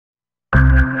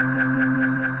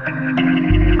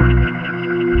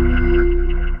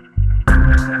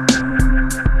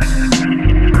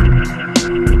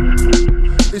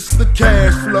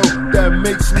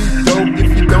makes me go.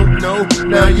 If you don't know,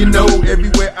 now you know.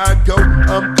 Everywhere I go,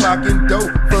 I'm clocking dough.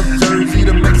 From Jersey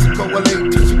to Mexico, LA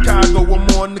to Chicago, I'm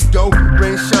on the go.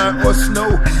 Rain, shine, or snow,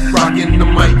 rocking the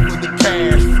mic for the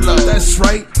cash flow. That's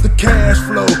right, the cash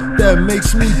flow that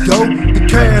makes me go. The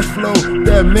cash flow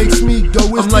that makes me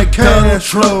go. It's like cash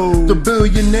flow. The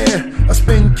billionaire, I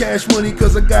spend cash money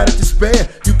cause I got it to spare.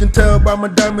 You can tell by my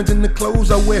diamonds and the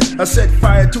clothes I wear. I set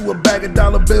fire to a bag of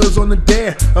dollar bills on the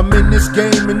dare. I'm in this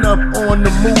game and I'm on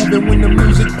the move. And when the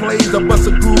music plays, I bust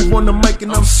a groove on the mic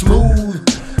and I'm smooth.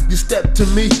 You step to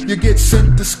me, you get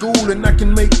sent to school, and I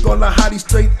can make all the hotties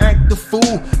straight act the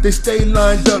fool. They stay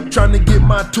lined up trying to get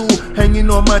my tool,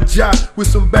 hanging on my job with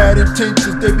some bad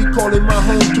intentions. They be calling my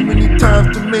home too many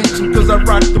times to mention, cause I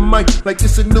rock the mic like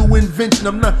it's a new invention.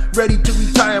 I'm not ready to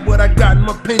retire, but I got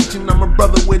my pension. I'm a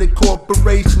brother with a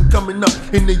corporation coming up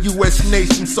in the US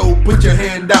nation. So put your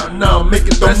hand out now, make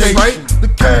a donation. That's right, the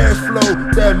cash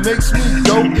flow that makes me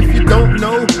go. If you don't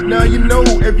know, now you know.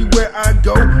 Everywhere I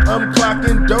go, I'm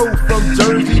clocking dough. From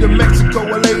Jersey to Mexico,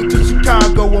 LA to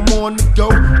Chicago, I'm on the go.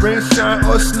 Rain, shine,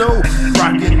 or snow,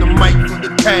 rocking the mic for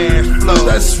the cash flow.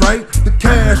 That's right, the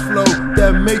cash flow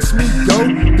that makes me go.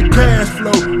 The cash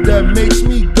flow that makes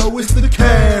me go. It's the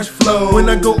cash flow. When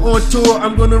I go on tour,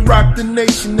 I'm gonna rock the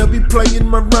nation. They'll be playing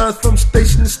my rhymes from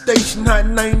station to station. Hot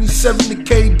 97 to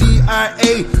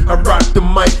KDIA. I rock the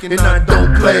mic and I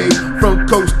don't play. From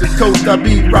coast to coast, I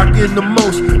be rocking the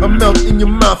most. I melt in your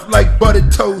mouth like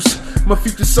buttered toast. My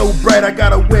future's so bright, I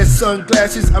gotta wear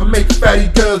sunglasses. I make fatty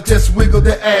girls just wiggle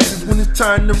their asses. When it's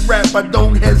time to rap, I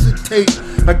don't hesitate.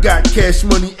 I got cash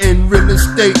money and real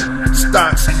estate,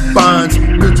 stocks, bonds,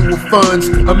 mutual funds.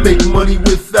 I make money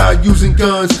without using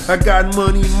guns. I got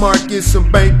money markets and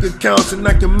bank accounts, and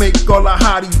I can make all the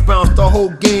hotties bounce. The whole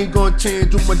game gon'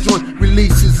 change when my joint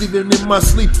releases. Even in my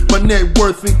sleep, my net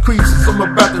worth increases. I'm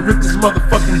about to rip this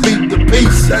motherfucking beat to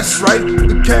pieces. That's right,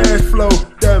 the cash flow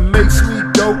that makes me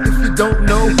go. If you don't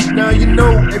know, now you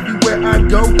know. Everywhere I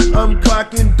go, I'm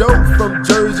clocking dough. From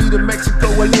Jersey to Mexico,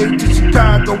 LA to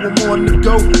Chicago, I'm on the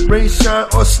go. Rain, shine,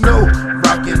 or snow,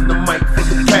 rocking the mic for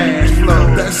the cash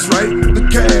flow. That's right, the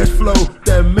cash flow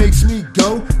that makes me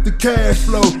go. The cash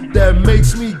flow that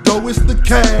makes me go. It's the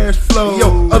cash flow.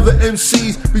 Yo, other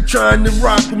MCs be trying to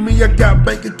rock with me. I got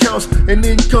bank accounts and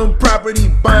income property,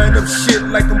 buying up shit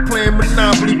like I'm playing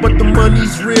Monopoly. But the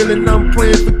money's real and I'm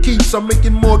playing for keeps. I'm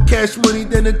making more cash money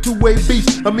than a two-way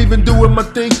beast. I'm even doing my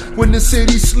thing when the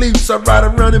city sleeps. I ride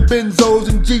around in Benzos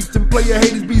and Jeeps, and player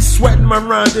haters be sweating my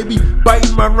rhymes. They be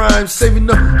biting my rhymes, saving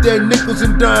up their nickels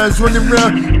and dimes, running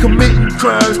around committing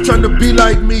crimes, trying to be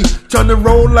like me, trying to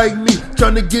roll like me,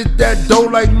 trying to get that dough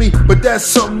like me. But that's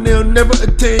something they'll never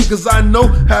attain, cause I know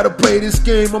how to play this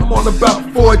game. I'm all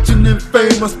about fortune and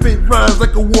fame. I spit rhymes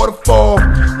like a waterfall,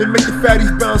 they make the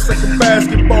fatties bounce like a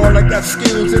basketball. I got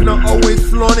skills and I always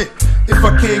flaunt it. If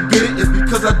I can't get it, it's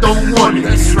because I don't want it.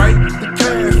 That's right, the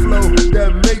cash flow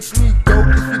that makes me go.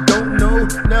 If you don't know,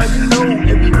 now you know.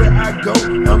 Everywhere I go,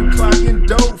 I'm clocking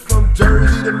dough. From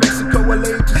Jersey to Mexico,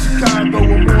 LA to Chicago,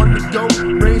 I'm on the go.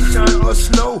 Rain, shine, or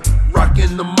snow,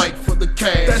 rocking the mic for the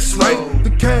cash. That's right, the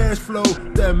cash flow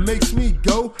that makes me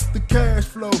go. The cash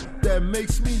flow